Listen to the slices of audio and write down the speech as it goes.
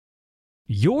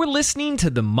You're listening to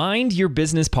the Mind Your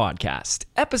Business podcast,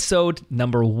 episode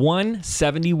number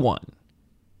 171.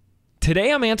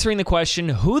 Today I'm answering the question,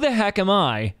 who the heck am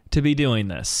I to be doing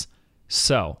this?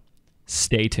 So,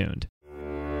 stay tuned.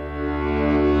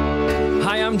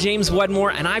 Hi, I'm James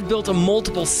Wedmore, and I've built a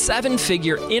multiple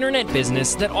seven-figure internet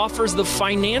business that offers the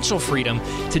financial freedom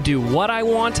to do what I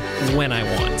want, when I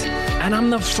want. And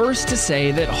I'm the first to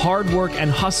say that hard work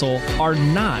and hustle are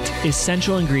not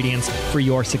essential ingredients for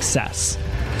your success.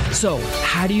 So,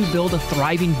 how do you build a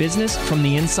thriving business from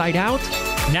the inside out?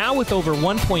 Now with over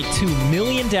 1.2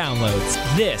 million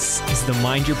downloads, this is the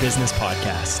Mind Your Business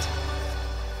podcast.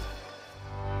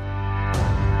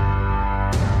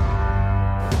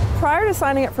 Prior to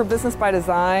signing up for Business by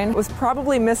Design, was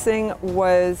probably missing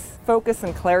was focus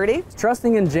and clarity.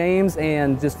 Trusting in James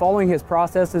and just following his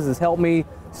processes has helped me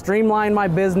streamline my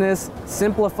business,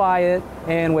 simplify it,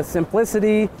 and with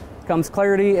simplicity comes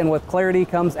clarity, and with clarity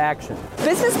comes action.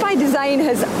 Business by Design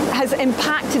has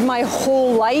impacted my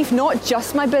whole life, not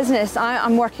just my business.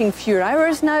 I'm working fewer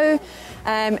hours now.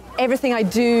 Everything I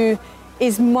do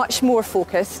is much more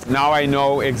focused. Now I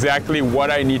know exactly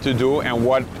what I need to do and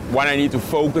what I need to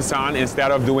focus on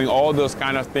instead of doing all those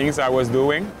kind of things I was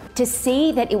doing. To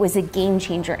say that it was a game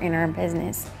changer in our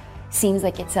business seems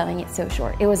like it's selling it so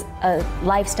short. It was a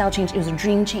lifestyle change, it was a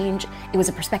dream change, it was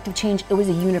a perspective change, it was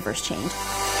a universe change.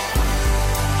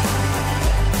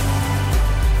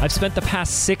 I've spent the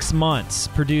past 6 months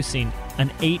producing an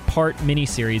 8-part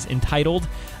miniseries entitled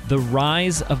The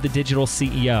Rise of the Digital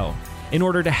CEO in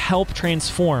order to help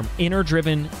transform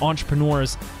inner-driven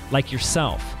entrepreneurs like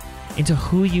yourself into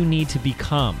who you need to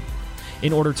become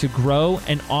in order to grow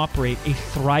and operate a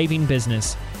thriving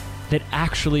business that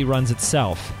actually runs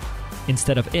itself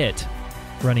instead of it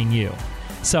running you.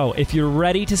 So if you're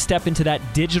ready to step into that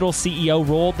digital CEO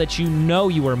role that you know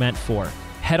you were meant for,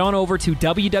 head on over to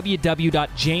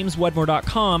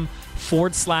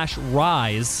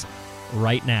www.jameswedmore.com/rise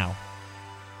right now.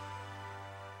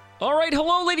 All right,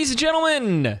 hello, ladies and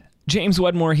gentlemen. James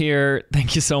Wedmore here.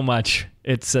 Thank you so much.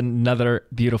 It's another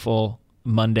beautiful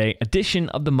Monday edition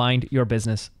of the Mind Your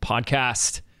Business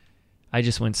podcast. I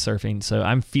just went surfing, so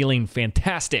I'm feeling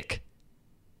fantastic.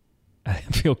 I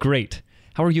feel great.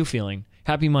 How are you feeling?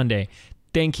 Happy Monday.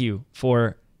 Thank you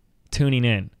for tuning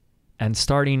in and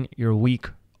starting your week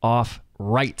off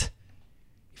right.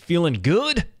 Feeling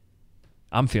good?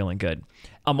 I'm feeling good.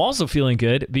 I'm also feeling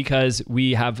good because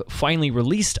we have finally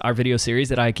released our video series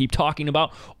that I keep talking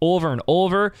about over and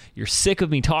over. You're sick of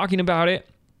me talking about it.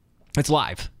 It's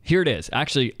live. Here it is.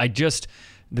 Actually, at the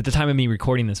time of me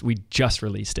recording this, we just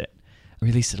released it. I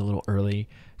released it a little early,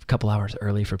 a couple hours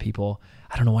early for people.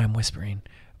 I don't know why I'm whispering.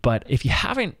 But if you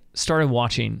haven't started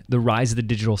watching The Rise of the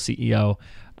Digital CEO,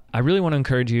 I really want to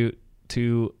encourage you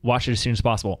to watch it as soon as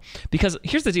possible. Because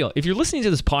here's the deal. If you're listening to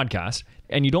this podcast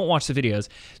and you don't watch the videos,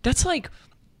 that's like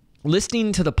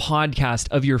listening to the podcast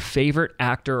of your favorite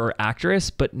actor or actress,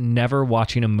 but never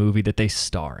watching a movie that they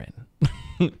star in.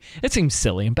 It seems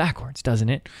silly and backwards, doesn't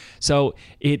it? So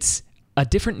it's a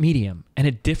different medium and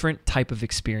a different type of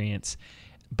experience,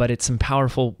 but it's some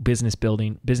powerful business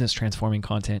building, business transforming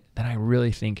content that I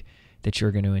really think that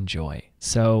you're going to enjoy.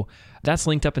 So that's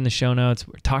linked up in the show notes.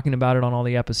 We're talking about it on all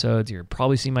the episodes. You're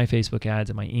probably seeing my Facebook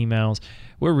ads and my emails.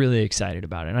 We're really excited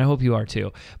about it, and I hope you are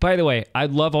too. By the way,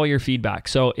 I'd love all your feedback.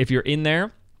 So if you're in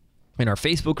there, in our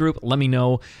Facebook group, let me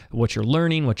know what you're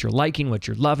learning, what you're liking, what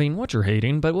you're loving, what you're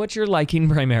hating, but what you're liking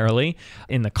primarily.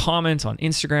 In the comments on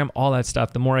Instagram, all that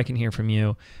stuff. The more I can hear from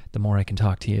you, the more I can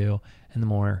talk to you, and the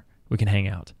more we can hang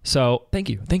out. So thank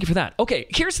you. Thank you for that. Okay,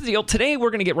 here's the deal. Today, we're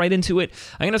going to get right into it.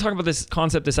 I'm going to talk about this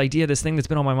concept, this idea, this thing that's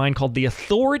been on my mind called the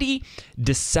authority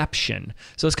deception.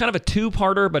 So it's kind of a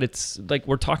two-parter, but it's like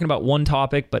we're talking about one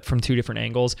topic, but from two different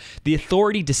angles. The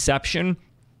authority deception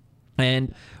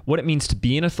and what it means to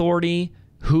be an authority,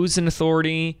 who's an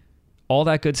authority, all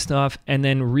that good stuff, and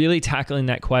then really tackling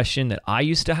that question that I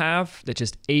used to have that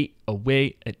just ate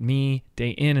away at me day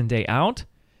in and day out,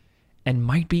 and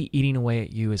might be eating away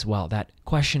at you as well. That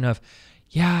question of,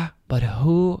 yeah, but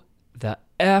who the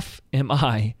F am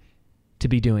I to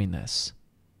be doing this?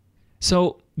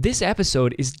 So this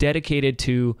episode is dedicated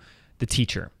to the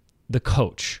teacher, the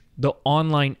coach, the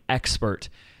online expert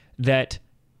that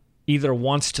either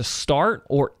wants to start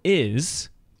or is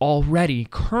already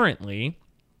currently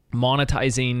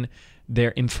monetizing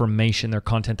their information, their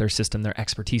content, their system, their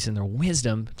expertise, and their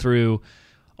wisdom through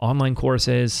online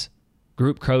courses,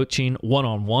 group coaching,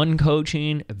 one-on-one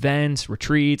coaching, events,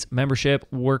 retreats, membership,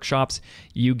 workshops,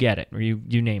 you get it, or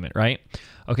you name it, right?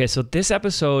 Okay, so this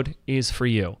episode is for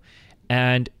you.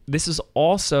 And this is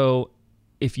also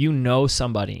if you know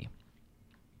somebody,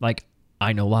 like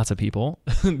I know lots of people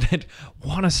that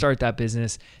want to start that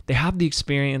business. They have the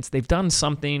experience. They've done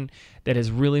something that has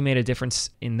really made a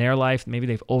difference in their life. Maybe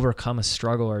they've overcome a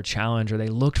struggle or a challenge, or they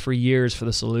looked for years for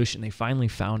the solution. They finally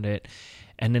found it.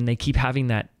 And then they keep having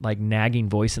that like nagging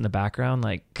voice in the background,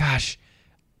 like, gosh,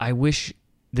 I wish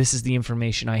this is the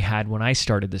information I had when I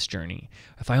started this journey.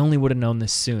 If I only would have known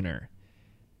this sooner.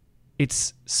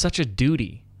 It's such a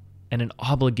duty and an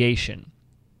obligation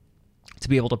to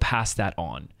be able to pass that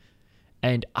on.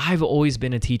 And I've always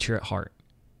been a teacher at heart.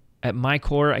 At my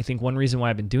core, I think one reason why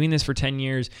I've been doing this for 10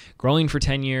 years, growing for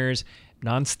 10 years,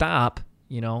 nonstop,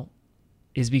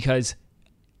 is because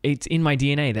it's in my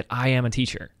DNA that I am a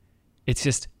teacher. It's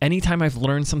just anytime I've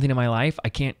learned something in my life, I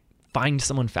can't find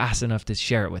someone fast enough to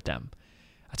share it with them.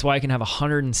 That's why I can have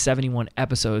 171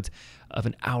 episodes of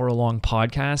an hour-long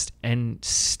podcast and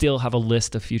still have a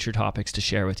list of future topics to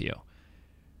share with you.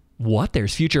 What?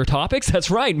 There's future topics? That's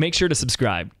right. Make sure to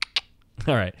subscribe.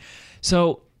 All right.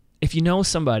 So if you know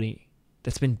somebody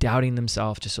that's been doubting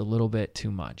themselves just a little bit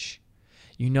too much,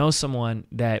 you know someone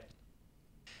that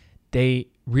they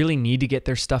really need to get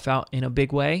their stuff out in a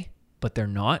big way, but they're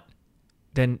not,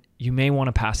 then you may want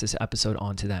to pass this episode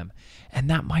on to them. And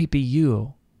that might be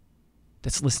you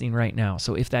that's listening right now.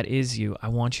 So if that is you, I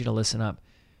want you to listen up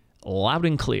loud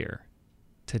and clear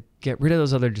to get rid of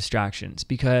those other distractions,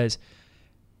 because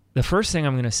the first thing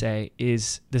I'm going to say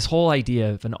is this whole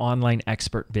idea of an online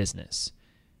expert business,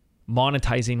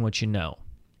 monetizing what you know.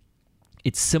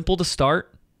 It's simple to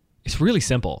start. It's really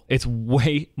simple. It's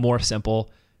way more simple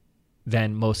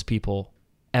than most people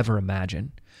ever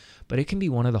imagine, but it can be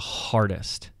one of the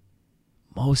hardest,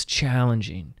 most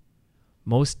challenging,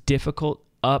 most difficult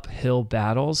uphill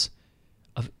battles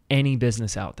of any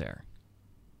business out there.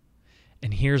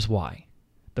 And here's why.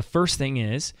 The first thing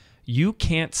is, you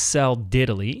can't sell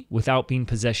diddly without being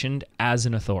positioned as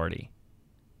an authority.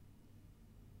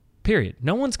 Period.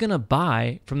 No one's going to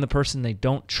buy from the person they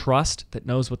don't trust that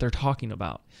knows what they're talking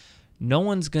about. No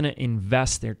one's going to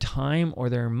invest their time or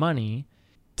their money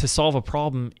to solve a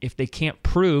problem if they can't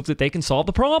prove that they can solve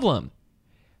the problem.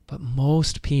 But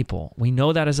most people, we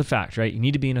know that as a fact, right? You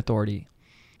need to be an authority.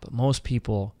 But most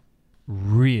people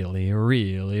really,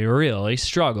 really, really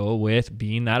struggle with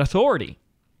being that authority.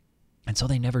 And so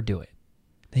they never do it.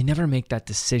 They never make that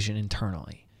decision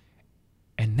internally.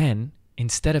 And then,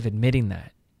 instead of admitting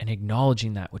that and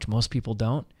acknowledging that, which most people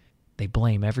don't, they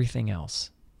blame everything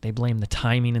else. They blame the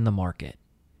timing in the market.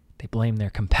 They blame their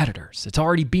competitors. It's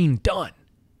already being done,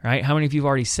 right? How many of you have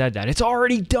already said that? It's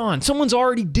already done. Someone's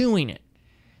already doing it.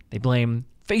 They blame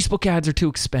Facebook ads are too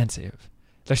expensive.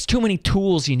 There's too many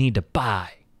tools you need to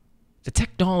buy. The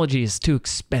technology is too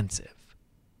expensive.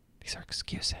 These are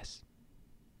excuses.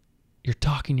 You're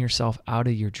talking yourself out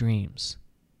of your dreams.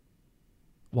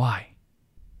 Why?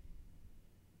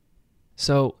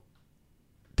 So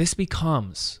this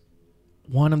becomes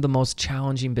one of the most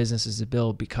challenging businesses to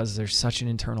build because there's such an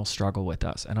internal struggle with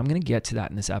us. And I'm going to get to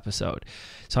that in this episode.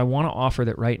 So I want to offer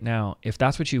that right now, if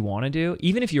that's what you want to do,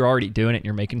 even if you're already doing it and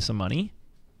you're making some money,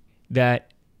 that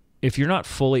if you're not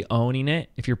fully owning it,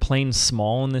 if you're playing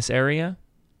small in this area,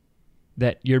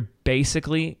 that you're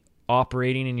basically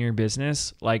operating in your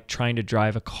business like trying to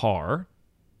drive a car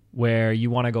where you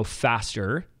want to go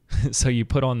faster. So you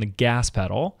put on the gas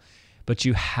pedal, but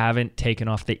you haven't taken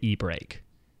off the e-brake.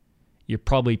 You're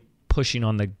probably pushing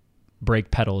on the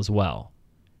brake pedal as well.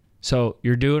 So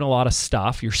you're doing a lot of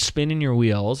stuff. You're spinning your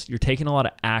wheels. You're taking a lot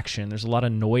of action. There's a lot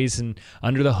of noise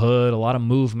under the hood, a lot of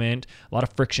movement, a lot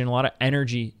of friction, a lot of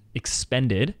energy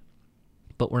expended,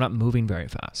 but we're not moving very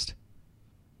fast.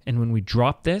 And when we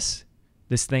drop this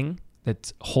thing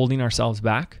that's holding ourselves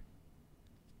back,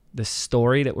 the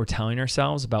story that we're telling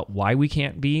ourselves about why we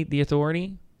can't be the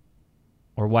authority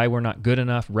or why we're not good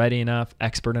enough, ready enough,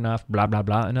 expert enough, blah, blah,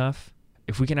 blah enough,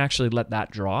 if we can actually let that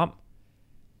drop,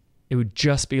 it would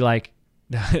just be like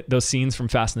those scenes from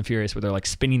Fast and the Furious where they're like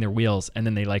spinning their wheels and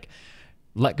then they like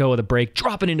let go of the brake,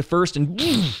 drop it into first, and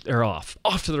they're off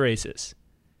to the races.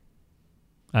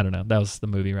 I don't know. That was the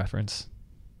movie reference.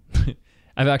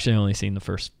 I've actually only seen the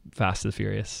first Fast and the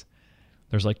Furious.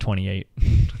 There's like 28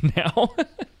 now.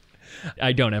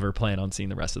 I don't ever plan on seeing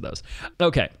the rest of those.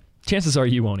 Okay. Chances are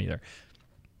you won't either.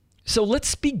 So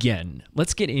let's begin.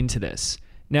 Let's get into this.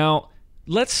 Now,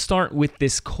 let's start with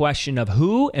this question of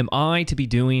who am I to be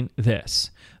doing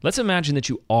this? Let's imagine that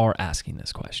you are asking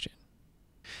this question.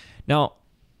 Now,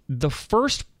 the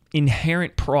first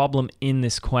inherent problem in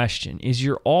this question is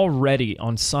you're already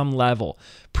on some level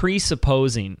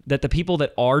presupposing that the people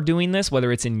that are doing this,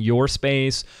 whether it's in your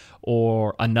space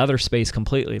or another space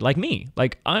completely, like me,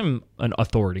 like I'm an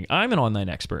authority, I'm an online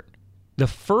expert. The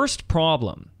first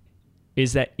problem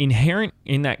is that inherent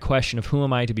in that question of who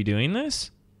am I to be doing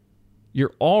this,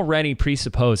 you're already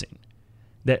presupposing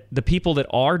that the people that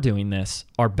are doing this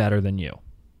are better than you,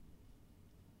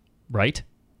 right?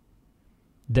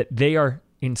 That they are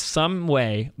in some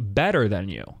way better than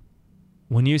you.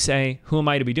 When you say, who am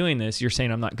I to be doing this? You're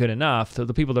saying I'm not good enough. So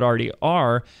the people that already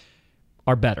are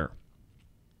better.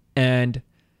 And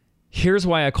here's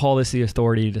why I call this the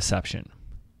authority deception.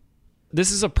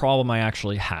 This is a problem I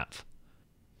actually have.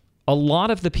 A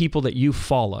lot of the people that you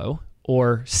follow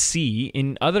or see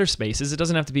in other spaces, it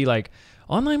doesn't have to be like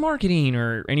online marketing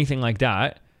or anything like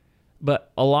that,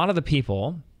 but a lot of the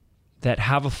people that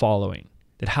have a following,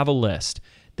 that have a list,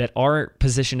 that are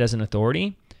positioned as an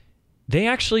authority, they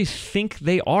actually think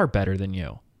they are better than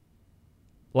you.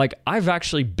 Like, I've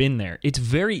actually been there. It's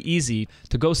very easy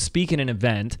to go speak in an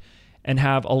event and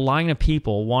have a line of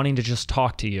people wanting to just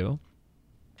talk to you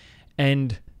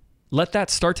and let that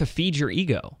start to feed your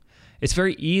ego. It's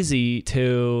very easy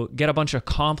to get a bunch of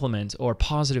compliments or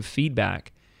positive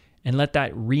feedback and let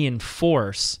that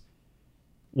reinforce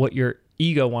what your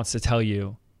ego wants to tell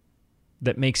you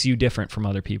that makes you different from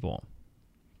other people.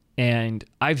 And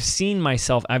I've seen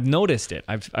myself, I've noticed it.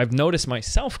 I've noticed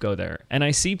myself go there. And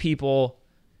I see people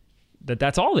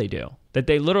that's all they do. That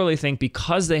they literally think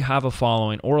because they have a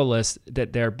following or a list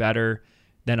that they're better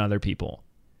than other people.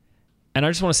 And I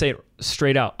just want to say it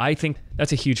straight out. I think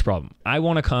that's a huge problem. I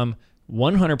want to come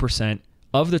 100%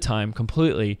 of the time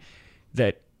completely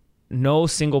that no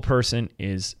single person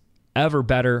is ever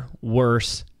better,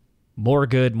 worse, more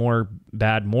good, more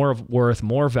bad, more worth,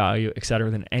 more value, etc.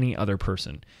 than any other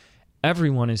person.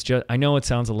 Everyone is just, I know it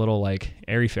sounds a little like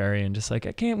airy-fairy and just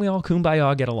like, can't we all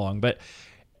kumbaya get along? But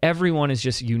everyone is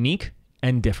just unique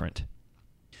and different.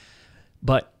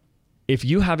 But if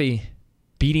you have a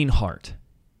beating heart,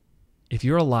 if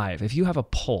you're alive, if you have a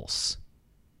pulse,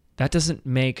 that doesn't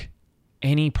make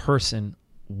any person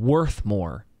worth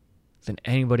more than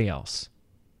anybody else,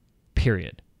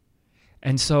 period.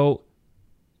 And so,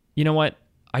 you know what?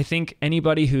 I think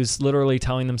anybody who's literally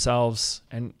telling themselves,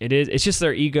 and it's just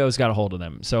their ego's got a hold of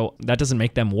them. So that doesn't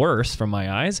make them worse from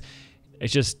my eyes.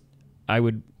 It's just, I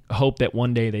would hope that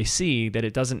one day they see that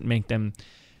it doesn't make them,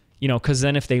 because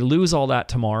then if they lose all that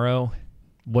tomorrow,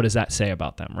 what does that say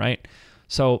about them, right?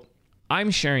 So I'm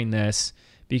sharing this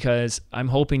because I'm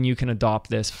hoping you can adopt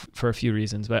this for a few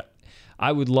reasons, but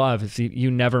I would love if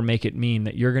you never make it mean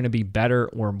that you're going to be better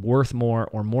or worth more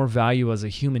or more value as a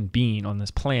human being on this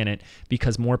planet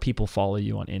because more people follow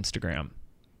you on Instagram.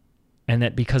 And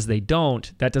that because they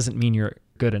don't, that doesn't mean you're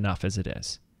good enough as it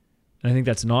is. And I think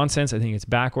that's nonsense. I think it's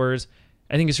backwards.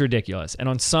 I think it's ridiculous. And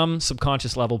on some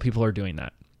subconscious level, people are doing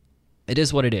that. It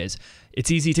is what it is.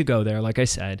 It's easy to go there. Like I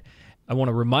said, I want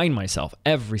to remind myself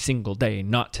every single day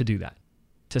not to do that,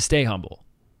 to stay humble,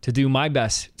 to do my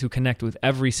best to connect with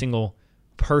every single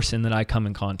person that I come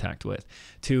in contact with,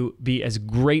 to be as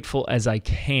grateful as I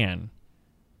can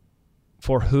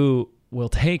for who will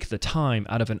take the time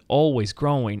out of an always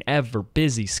growing, ever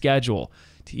busy schedule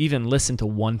to even listen to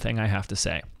one thing I have to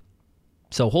say.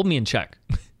 So hold me in check.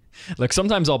 Like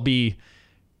sometimes I'll be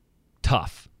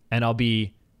tough and I'll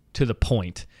be to the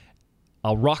point.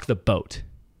 I'll rock the boat,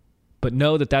 but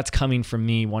know that that's coming from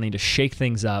me wanting to shake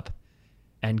things up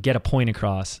and get a point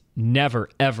across. Never,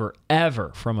 ever,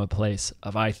 ever from a place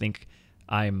of I think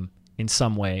I'm in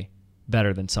some way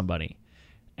better than somebody.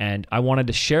 And I wanted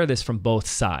to share this from both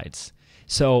sides.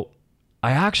 So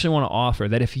I actually want to offer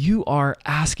that if you are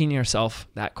asking yourself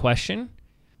that question,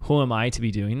 who am I to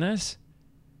be doing this?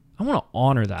 I want to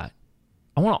honor that.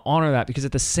 I want to honor that because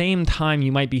at the same time,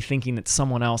 you might be thinking that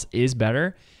someone else is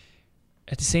better.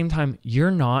 At the same time,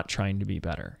 you're not trying to be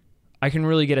better. I can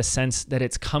really get a sense that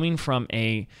it's coming from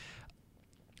a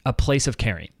place of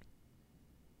caring.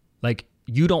 Like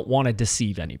you don't want to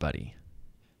deceive anybody.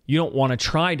 You don't want to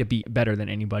try to be better than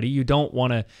anybody. You don't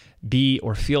want to be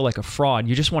or feel like a fraud.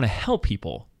 You just want to help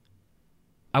people.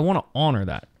 I want to honor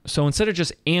that. So instead of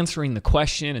just answering the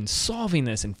question and solving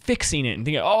this and fixing it and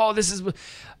thinking, oh, this is,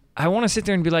 I want to sit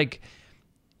there and be like,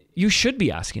 you should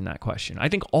be asking that question. I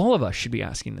think all of us should be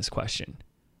asking this question.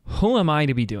 Who am I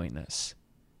to be doing this?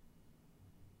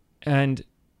 And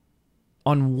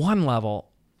on one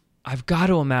level, I've got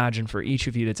to imagine for each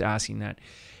of you that's asking that,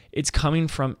 it's coming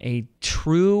from a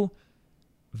true,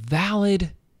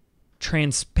 valid,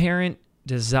 transparent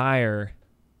desire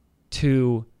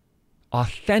to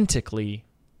authentically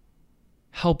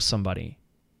help somebody,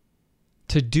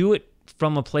 to do it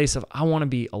from a place of I want to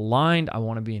be aligned, I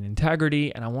want to be in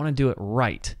integrity, and I want to do it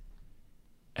right.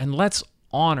 And let's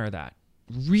honor that.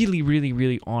 Really, really,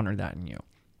 really honor that in you.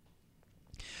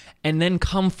 And then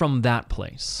come from that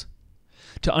place.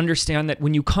 to understand that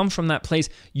when you come from that place,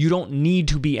 you don't need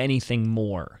to be anything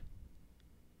more.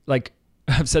 Like,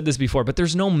 I've said this before, but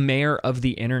there's no mayor of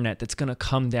the internet that's going to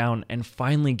come down and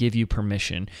finally give you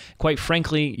permission. Quite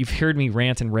frankly, you've heard me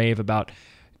rant and rave about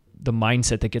the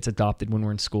mindset that gets adopted when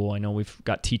we're in school. I know we've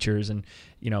got teachers and,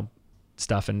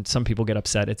 stuff, and some people get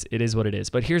upset. It is what it is.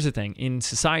 But here's the thing. In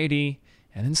society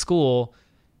and in school,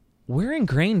 we're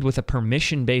ingrained with a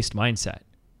permission-based mindset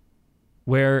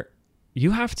where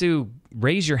you have to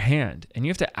raise your hand and you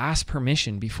have to ask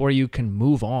permission before you can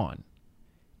move on.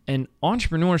 And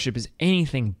entrepreneurship is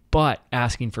anything but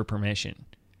asking for permission.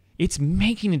 It's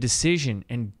making a decision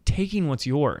and taking what's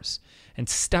yours and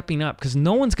stepping up, because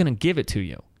no one's going to give it to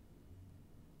you.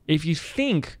 If you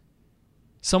think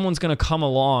someone's going to come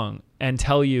along and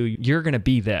tell you you're going to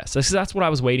be this, that's what I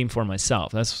was waiting for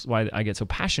myself. That's why I get so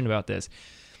passionate about this.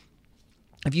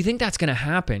 If you think that's going to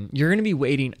happen, you're going to be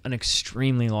waiting an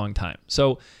extremely long time.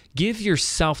 So give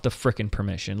yourself the frickin'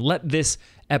 permission. Let this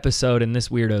episode and this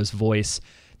weirdo's voice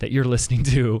that you're listening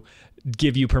to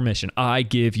give you permission. I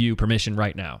give you permission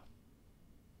right now.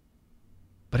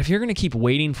 But if you're going to keep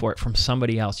waiting for it from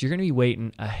somebody else, you're going to be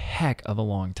waiting a heck of a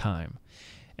long time.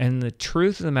 And the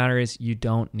truth of the matter is, you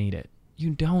don't need it. You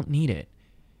don't need it.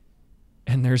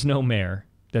 And there's no mayor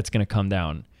that's going to come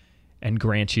down and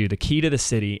grant you the key to the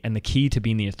city and the key to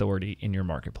being the authority in your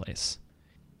marketplace.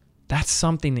 That's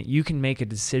something that you can make a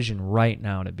decision right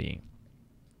now to be.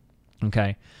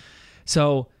 Okay?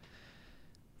 So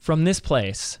from this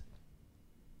place,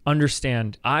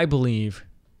 understand, I believe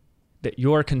that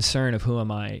your concern of who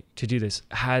am I to do this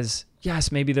has,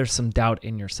 yes, maybe there's some doubt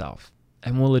in yourself,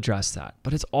 and we'll address that.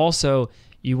 But it's also,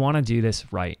 you want to do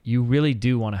this right. You really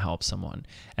do want to help someone.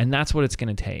 And that's what it's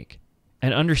going to take.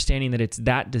 And understanding that it's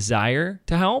that desire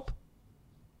to help,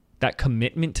 that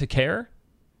commitment to care,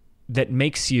 that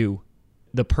makes you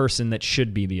the person that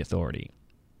should be the authority.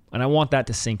 And I want that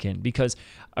to sink in, because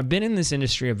I've been in this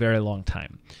industry a very long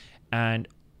time. And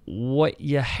what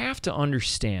you have to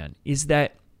understand is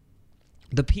that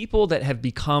the people that have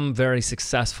become very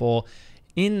successful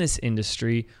in this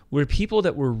industry were people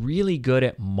that were really good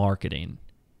at marketing.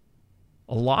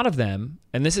 A lot of them,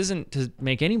 and this isn't to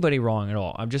make anybody wrong at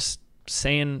all, I'm just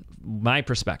saying my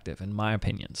perspective and my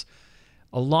opinions.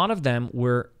 A lot of them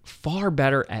were far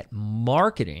better at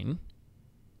marketing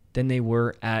than they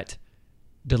were at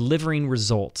delivering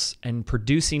results and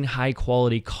producing high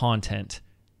quality content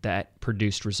that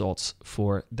produced results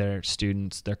for their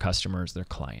students, their customers, their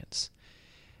clients.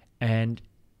 And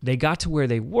they got to where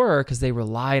they were because they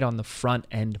relied on the front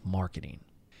end marketing.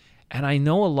 And I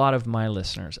know a lot of my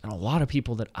listeners and a lot of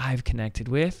people that I've connected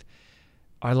with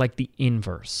are like the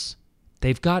inverse.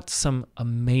 They've got some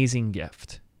amazing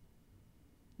gift.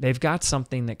 They've got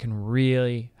something that can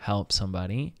really help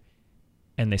somebody,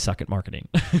 and they suck at marketing.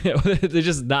 They're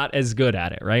just not as good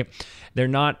at it, right? They're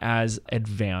not as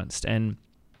advanced. And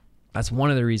that's one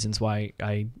of the reasons why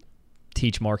I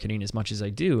teach marketing as much as I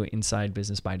do inside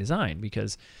Business by Design,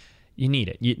 because you need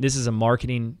it. This is a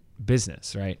marketing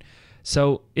business, right?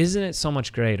 So isn't it so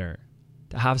much greater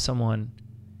to have someone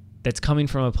that's coming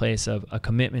from a place of a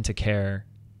commitment to care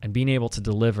and being able to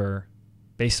deliver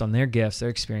based on their gifts, their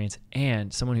experience,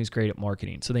 and someone who's great at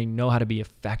marketing, so they know how to be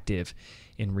effective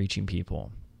in reaching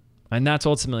people. And that's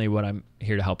ultimately what I'm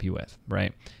here to help you with,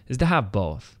 right? Is to have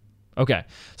both. Okay,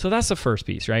 so that's the first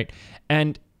piece, right?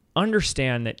 And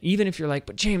understand that even if you're like,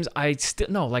 but James,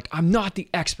 I'm not the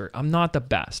expert. I'm not the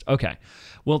best. Okay,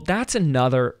 well, that's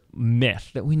another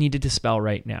myth that we need to dispel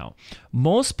right now.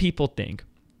 Most people think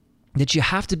that you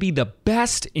have to be the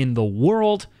best in the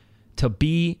world to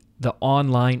be the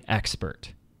online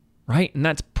expert, right? And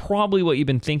that's probably what you've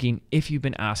been thinking if you've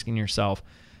been asking yourself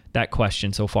that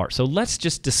question so far. So let's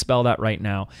just dispel that right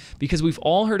now, because we've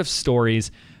all heard of stories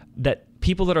that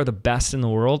people that are the best in the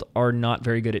world are not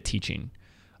very good at teaching.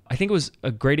 I think it was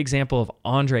a great example of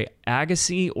Andre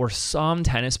Agassi or some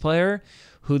tennis player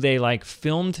who they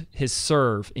filmed his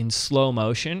serve in slow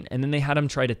motion, and then they had him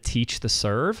try to teach the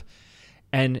serve,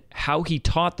 and how he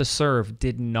taught the serve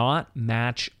did not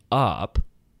match up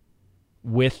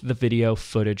with the video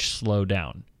footage slowed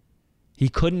down. He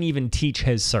couldn't even teach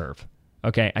his serve.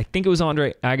 Okay, I think it was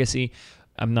Andre Agassi.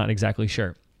 I'm not exactly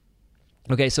sure.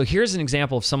 Okay, so here's an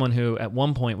example of someone who at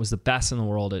one point was the best in the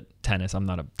world at tennis. I'm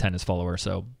not a tennis follower,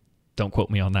 so don't quote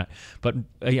me on that. But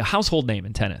a household name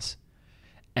in tennis,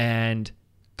 and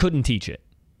couldn't teach it.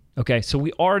 Okay, so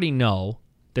we already know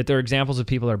that there are examples of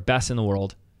people that are best in the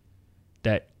world,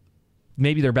 that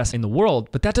maybe they're best in the world,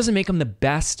 but that doesn't make them the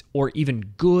best or even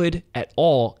good at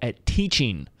all at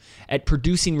teaching, at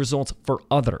producing results for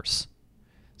others.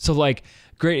 So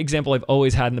great example I've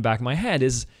always had in the back of my head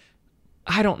is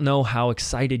I don't know how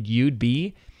excited you'd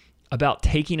be about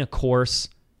taking a course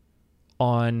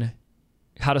on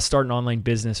how to start an online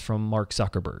business from Mark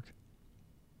Zuckerberg.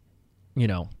 You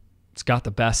know, it's got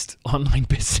the best online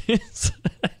business.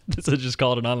 So just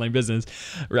call it an online business,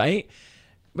 right?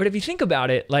 But if you think about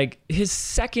it, like his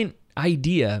second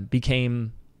idea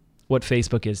became what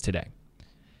Facebook is today.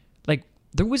 Like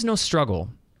there was no struggle.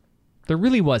 There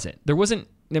really wasn't. There wasn't,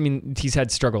 I mean, he's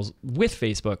had struggles with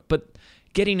Facebook, but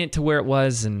getting it to where it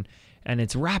was and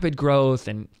its rapid growth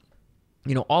and,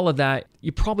 you know, all of that,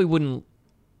 you probably wouldn't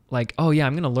like, oh yeah,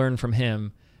 I'm going to learn from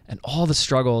him and all the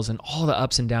struggles and all the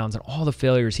ups and downs and all the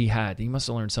failures he had. He must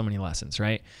have learned so many lessons,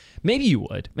 right? Maybe you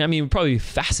would. I mean, it would probably be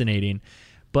fascinating,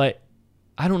 but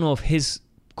I don't know if his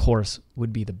course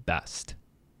would be the best.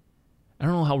 I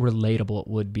don't know how relatable it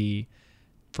would be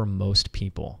for most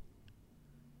people.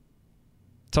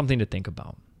 Something to think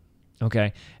about.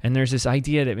 Okay. And there's this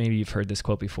idea that maybe you've heard this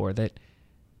quote before, that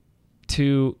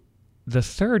to the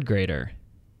third grader,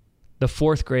 the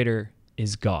fourth grader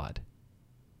is God,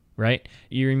 right?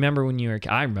 You remember when you were,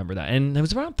 I remember that. And it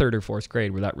was around third or fourth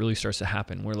grade where that really starts to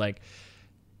happen, where like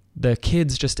the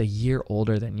kids just a year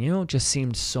older than you just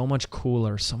seemed so much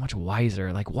cooler, so much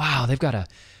wiser. Like, wow, they've got to,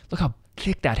 look how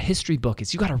thick that history book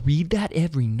is. You got to read that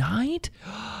every night?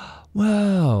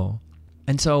 Whoa.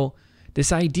 And so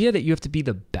this idea that you have to be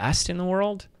the best in the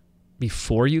world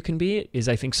before you can be it is,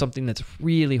 I think, something that's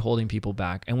really holding people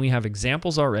back. And we have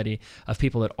examples already of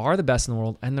people that are the best in the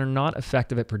world and they're not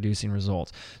effective at producing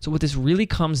results. So what this really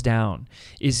comes down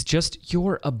is just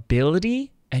your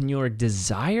ability and your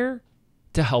desire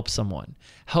to help someone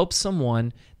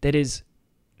that is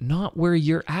not where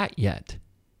you're at yet.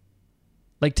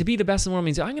 Like, to be the best in the world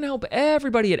means I'm going to help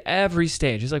everybody at every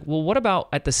stage. It's like, well, what about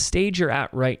at the stage you're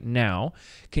at right now?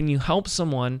 Can you help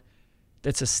someone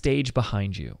that's a stage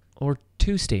behind you or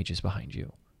 2 stages behind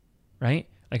you, right?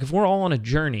 Like, if we're all on a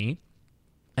journey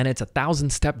and it's a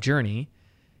 1,000-step journey,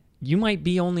 you might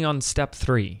be only on step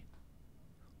 3.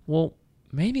 Well,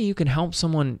 maybe you can help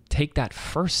someone take that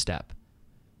first step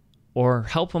or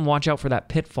help them watch out for that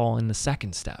pitfall in the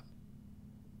second step.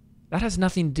 That has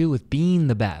nothing to do with being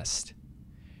the best.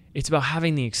 It's about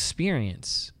having the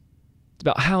experience. It's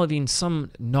about having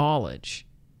some knowledge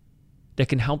that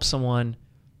can help someone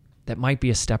that might be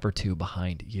a step or 2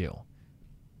 behind you.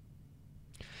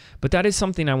 But that is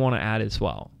something I want to add as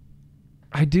well.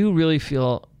 I do really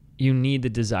feel you need the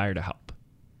desire to help.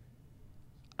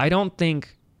 I don't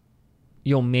think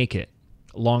you'll make it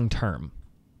long term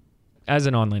as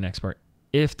an online expert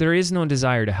if there is no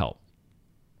desire to help.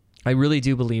 I really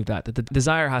do believe that the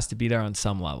desire has to be there on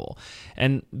some level.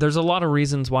 And there's a lot of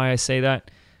reasons why I say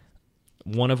that.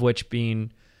 One of which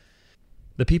being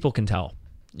the people can tell,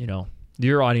 you know,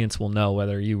 your audience will know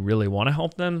whether you really want to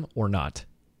help them or not.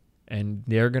 And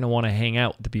they're going to want to hang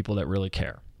out with the people that really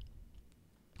care.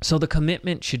 So the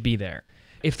commitment should be there.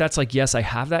 If that's like, yes, I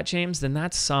have that, James, then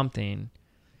that's something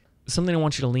I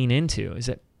want you to lean into is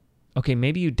that, okay,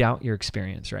 maybe you doubt your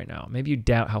experience right now. Maybe you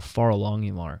doubt how far along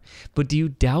you are. But do you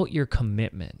doubt your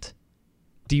commitment?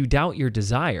 Do you doubt your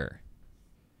desire?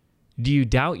 Do you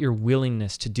doubt your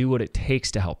willingness to do what it takes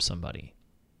to help somebody?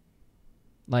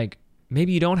 Like,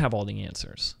 maybe you don't have all the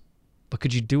answers, but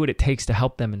could you do what it takes to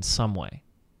help them in some way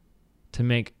to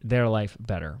make their life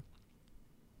better?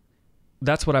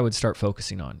 That's what I would start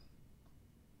focusing on.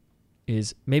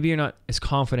 Is maybe you're not as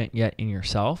confident yet in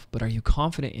yourself, but are you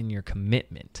confident in your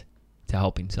commitment to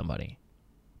helping somebody?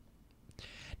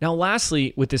 Now,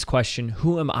 lastly, with this question,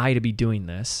 who am I to be doing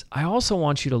this? I also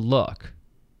want you to look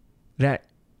that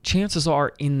chances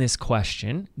are in this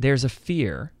question, there's a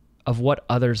fear of what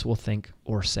others will think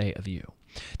or say of you.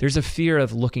 There's a fear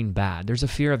of looking bad. There's a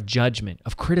fear of judgment,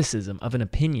 of criticism, of an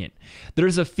opinion.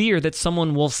 There's a fear that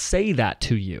someone will say that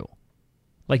to you.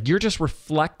 Like, you're just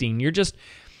reflecting, you're just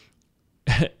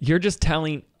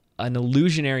telling an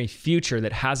illusionary future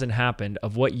that hasn't happened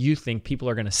of what you think people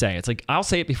are going to say. It's like, I'll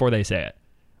say it before they say it.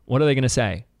 What are they going to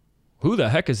say? Who the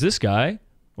heck is this guy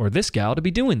or this gal to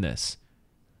be doing this?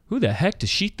 Who the heck does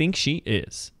she think she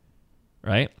is?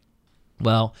 Right?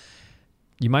 Well,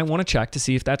 you might want to check to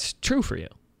see if that's true for you.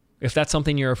 If that's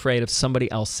something you're afraid of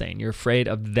somebody else saying. You're afraid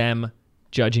of them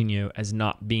judging you as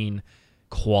not being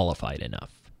qualified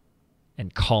enough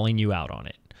and calling you out on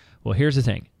it. Well, here's the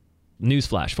thing.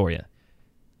 Newsflash for you.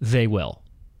 They will.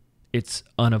 It's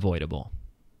unavoidable.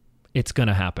 It's going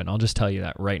to happen. I'll just tell you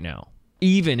that right now.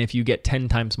 Even if you get 10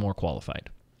 times more qualified.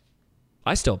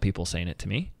 I still have people saying it to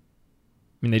me.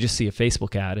 I mean, they just see a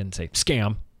Facebook ad and say,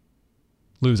 scam,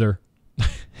 loser.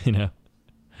 You know,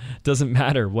 doesn't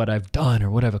matter what I've done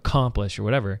or what I've accomplished or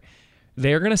whatever.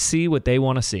 They're going to see what they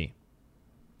want to see.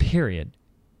 Period.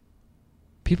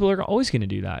 People are always going to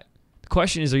do that. The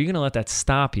question is, are you going to let that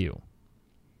stop you?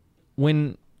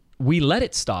 When we let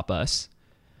it stop us,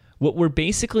 what we're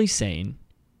basically saying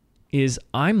is,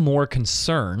 I'm more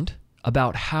concerned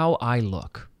about how I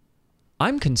look.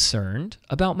 I'm concerned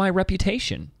about my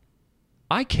reputation.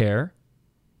 I care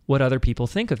what other people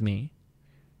think of me.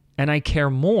 And I care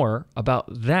more about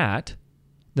that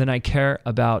than I care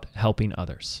about helping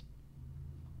others.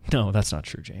 No, that's not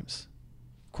true, James.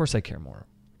 Of course I care more.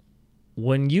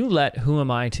 When you let who am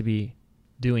I to be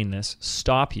doing this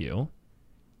stop you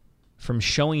from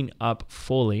showing up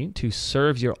fully to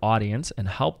serve your audience and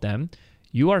help them,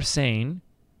 you are saying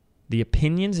the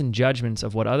opinions and judgments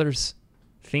of what others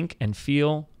think and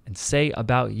feel and say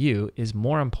about you is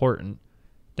more important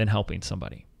than helping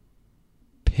somebody.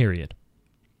 Period.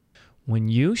 When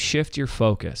you shift your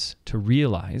focus to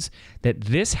realize that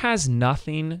this has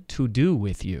nothing to do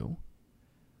with you,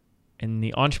 and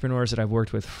the entrepreneurs that I've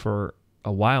worked with for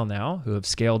a while now who have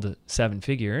scaled to 7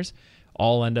 figures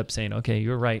all end up saying, okay,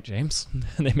 you're right, James.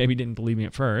 They maybe didn't believe me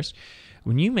at first.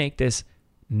 When you make this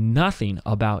nothing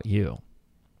about you,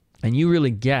 and you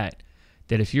really get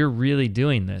that if you're really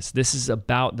doing this, this is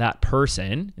about that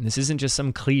person, and this isn't just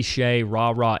some cliche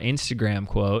rah-rah Instagram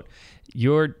quote.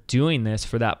 You're doing this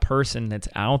for that person that's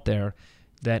out there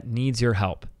that needs your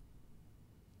help.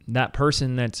 That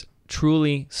person that's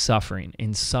truly suffering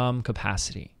in some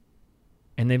capacity,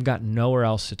 and they've got nowhere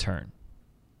else to turn.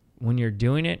 When you're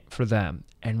doing it for them,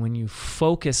 and when you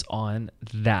focus on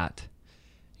that,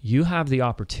 you have the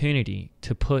opportunity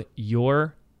to put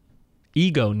your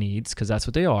ego needs, because that's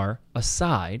what they are,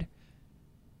 aside,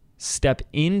 step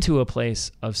into a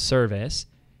place of service,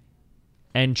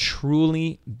 and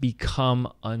truly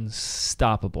become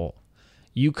unstoppable.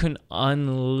 You can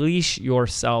unleash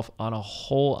yourself on a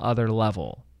whole other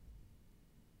level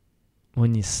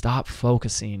when you stop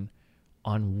focusing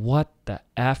on what the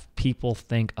F people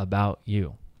think about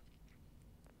you.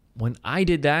 When I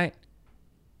did that,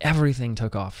 everything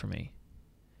took off for me.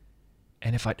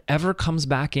 And if it ever comes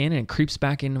back in and creeps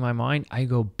back into my mind, I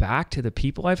go back to the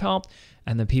people I've helped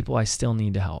and the people I still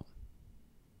need to help.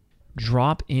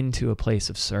 Drop into a place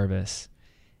of service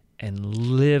and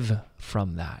live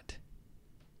from that.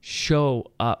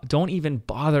 Show up. Don't even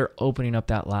bother opening up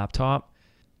that laptop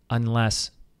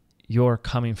unless you're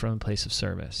coming from a place of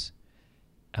service,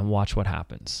 and watch what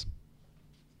happens.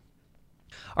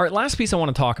 All right, last piece I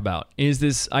want to talk about is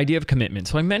this idea of commitment.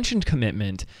 So I mentioned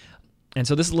commitment, and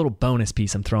so this is a little bonus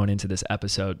piece I'm throwing into this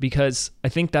episode because I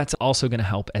think that's also going to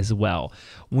help as well.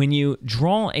 When you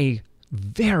draw a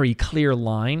very clear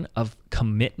line of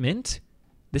commitment,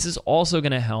 this is also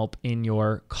going to help in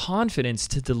your confidence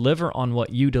to deliver on what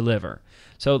you deliver.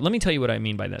 So let me tell you what I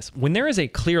mean by this. When there is a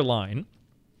clear line,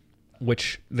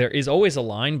 which there is always a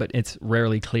line, but it's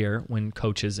rarely clear when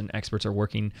coaches and experts are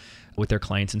working with their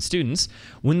clients and students.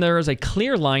 When there is a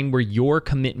clear line where your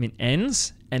commitment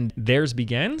ends and theirs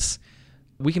begins,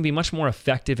 we can be much more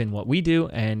effective in what we do,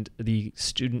 and the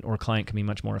student or client can be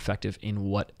much more effective in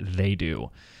what they do.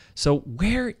 So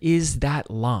where is that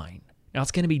line? Now,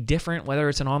 it's going to be different whether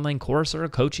it's an online course or a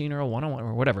coaching or a one-on-one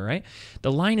or whatever, right?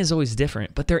 The line is always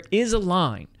different, but there is a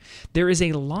line. There is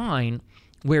a line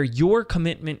where your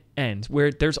commitment ends,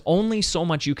 where there's only so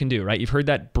much you can do, right? You've heard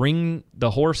that, bring the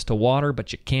horse to water,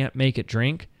 but you can't make it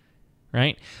drink,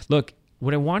 right? Look,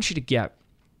 what I want you to get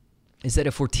is that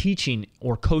if we're teaching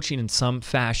or coaching in some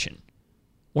fashion,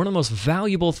 one of the most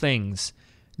valuable things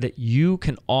that you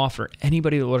can offer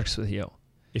anybody that works with you,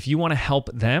 if you want to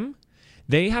help them,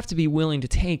 they have to be willing to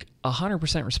take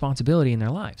 100% responsibility in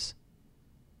their lives.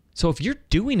 So if you're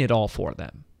doing it all for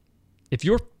them, if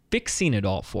you're fixing it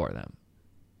all for them,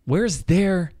 where's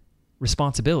their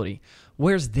responsibility?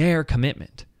 Where's their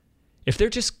commitment? If they're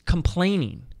just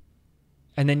complaining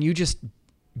and then you just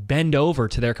bend over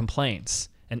to their complaints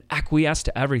and acquiesce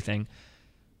to everything,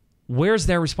 where's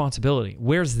their responsibility?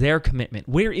 Where's their commitment?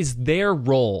 Where is their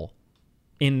role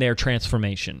in their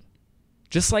transformation?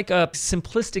 Just like a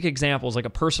simplistic example is like a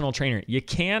personal trainer. You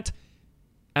can't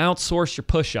outsource your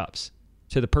push-ups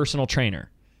to the personal trainer,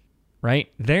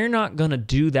 right? They're not going to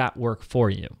do that work for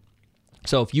you.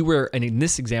 So if you were, and in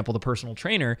this example, the personal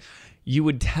trainer, you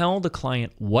would tell the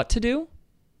client what to do,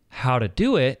 how to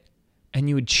do it, and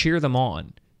you would cheer them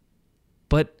on.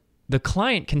 But the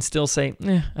client can still say,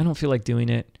 I don't feel like doing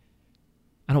it.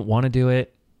 I don't want to do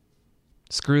it.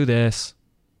 Screw this.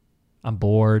 I'm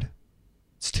bored.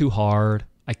 It's too hard.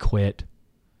 I quit.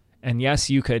 And yes,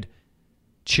 you could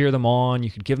cheer them on. You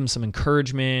could give them some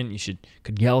encouragement. You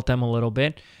could yell at them a little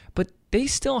bit. But they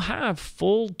still have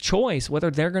full choice whether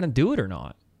they're going to do it or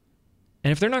not.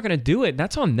 And if they're not going to do it,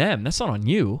 that's on them. That's not on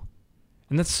you.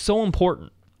 And that's so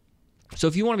important. So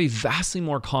if you want to be vastly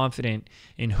more confident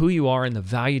in who you are and the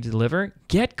value to deliver,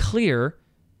 get clear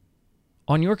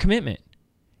on your commitment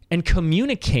and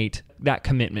communicate that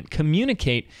commitment.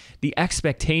 Communicate the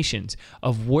expectations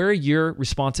of where your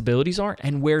responsibilities are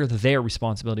and where their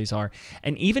responsibilities are.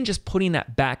 And even just putting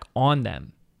that back on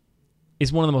them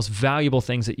is one of the most valuable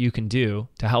things that you can do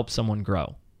to help someone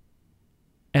grow.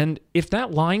 And if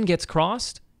that line gets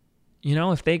crossed,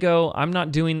 if they go, I'm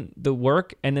not doing the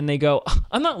work, and then they go,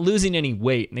 I'm not losing any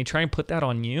weight, and they try and put that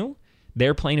on you,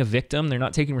 they're playing a victim, they're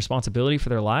not taking responsibility for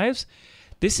their lives.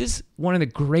 This is one of the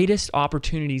greatest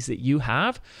opportunities that you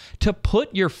have to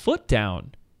put your foot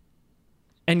down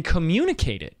and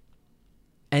communicate it.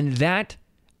 And that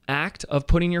act of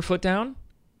putting your foot down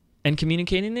and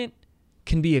communicating it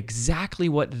can be exactly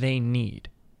what they need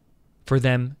for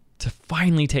them to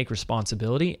finally take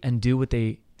responsibility and do what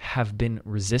they have been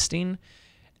resisting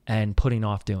and putting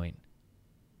off doing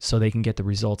so they can get the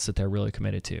results that they're really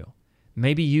committed to.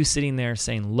 Maybe you sitting there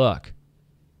saying, look,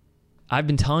 I've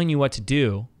been telling you what to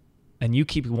do and you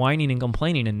keep whining and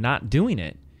complaining and not doing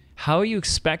it. How you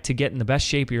expect to get in the best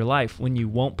shape of your life when you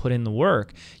won't put in the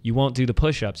work, you won't do the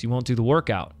push-ups, you won't do the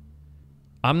workout?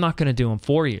 I'm not going to do them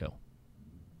for you.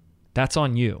 That's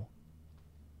on you.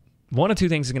 One of two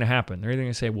things is going to happen. They're either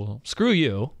going to say, well, screw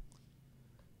you,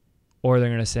 or they're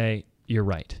going to say, you're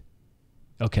right.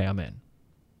 Okay, I'm in.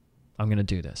 I'm going to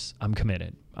do this. I'm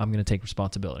committed. I'm going to take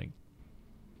responsibility.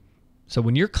 So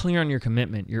when you're clear on your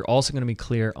commitment, you're also going to be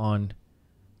clear on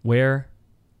where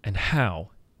and how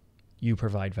you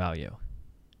provide value,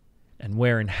 and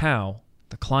where and how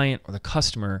the client or the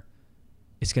customer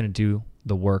is going to do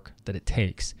the work that it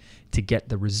takes to get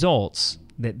the results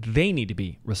that they need to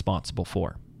be responsible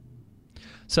for.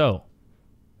 So,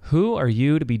 who are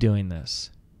you to be doing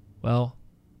this? Well,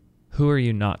 who are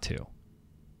you not to?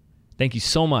 Thank you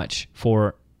so much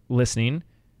for listening.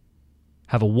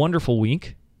 Have a wonderful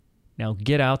week. Now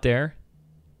get out there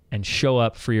and show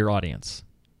up for your audience.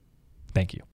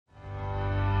 Thank you.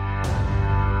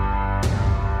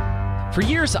 For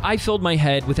years, I filled my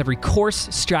head with every course,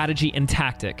 strategy, and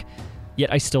tactic,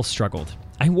 yet I still struggled.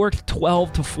 I worked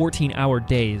 12 to 14-hour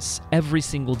days every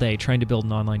single day trying to build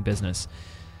an online business,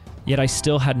 yet I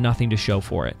still had nothing to show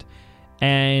for it.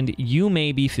 And you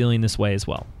may be feeling this way as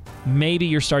well. Maybe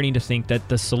you're starting to think that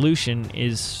the solution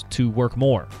is to work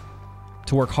more,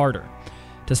 to work harder,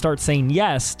 to start saying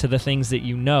yes to the things that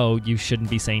you know you shouldn't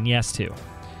be saying yes to.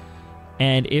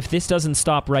 And if this doesn't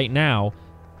stop right now,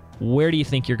 where do you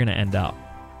think you're going to end up?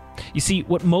 You see,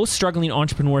 what most struggling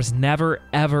entrepreneurs never,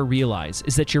 ever realize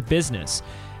is that your business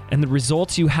and the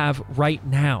results you have right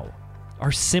now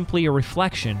are simply a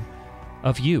reflection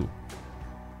of you.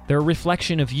 They're a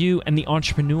reflection of you and the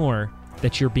entrepreneur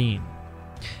that you're being.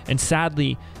 And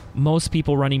sadly, most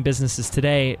people running businesses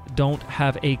today don't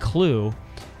have a clue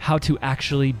how to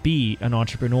actually be an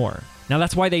entrepreneur. Now,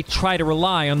 that's why they try to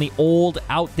rely on the old,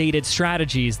 outdated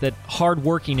strategies that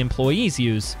hardworking employees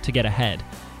use to get ahead.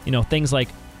 Things like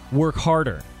work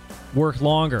harder, work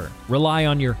longer, rely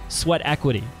on your sweat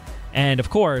equity, and of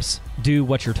course, do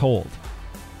what you're told.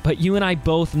 But you and I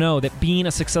both know that being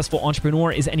a successful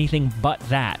entrepreneur is anything but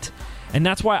that. And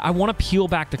that's why I want to peel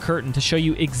back the curtain to show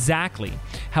you exactly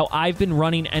how I've been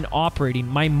running and operating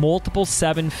my multiple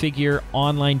 7-figure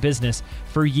online business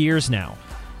for years now.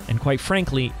 And quite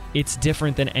frankly, it's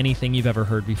different than anything you've ever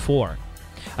heard before.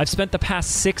 I've spent the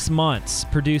past 6 months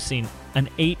producing an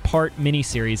 8-part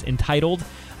miniseries entitled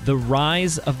The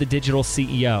Rise of the Digital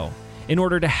CEO in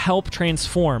order to help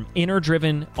transform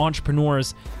inner-driven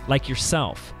entrepreneurs like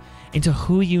yourself into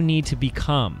who you need to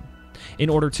become in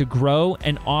order to grow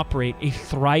and operate a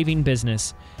thriving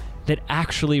business that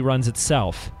actually runs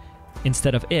itself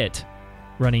instead of it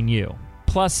running you.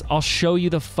 Plus, I'll show you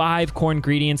the 5 core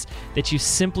ingredients that you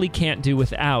simply can't do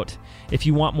without if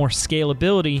you want more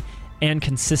scalability and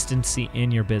consistency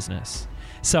in your business.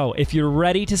 So, if you're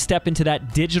ready to step into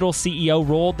that digital CEO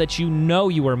role that you know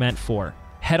you were meant for,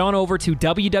 head on over to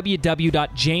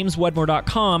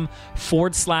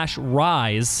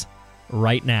www.jameswedmore.com/rise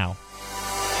right now.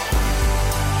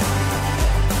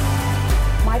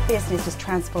 My business was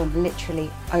transformed literally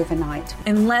overnight.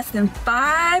 In less than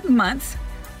 5 months,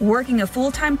 working a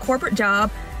full-time corporate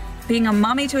job, being a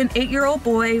mommy to an 8-year-old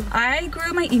boy, I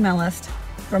grew my email list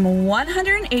from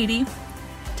 180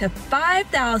 to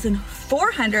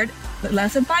 5,400 in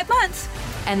less than 5 months.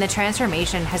 And the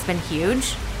transformation has been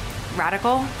huge,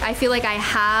 radical. I feel like I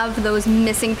have those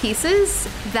missing pieces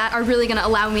that are really going to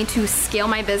allow me to scale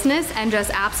my business and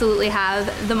just absolutely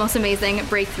have the most amazing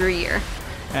breakthrough year.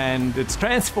 And it's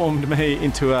transformed me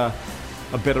into a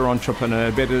better entrepreneur,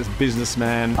 a better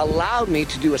businessman. Allowed me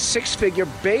to do a 6-figure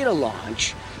beta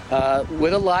launch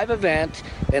with a live event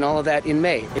and all of that in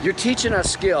May. You're teaching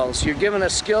us skills. You're giving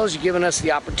us skills. You're giving us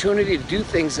the opportunity to do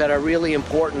things that are really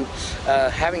important,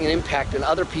 having an impact in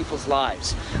other people's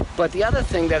lives. But the other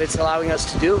thing that it's allowing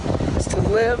us to do is to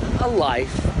live a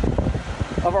life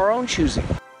of our own choosing.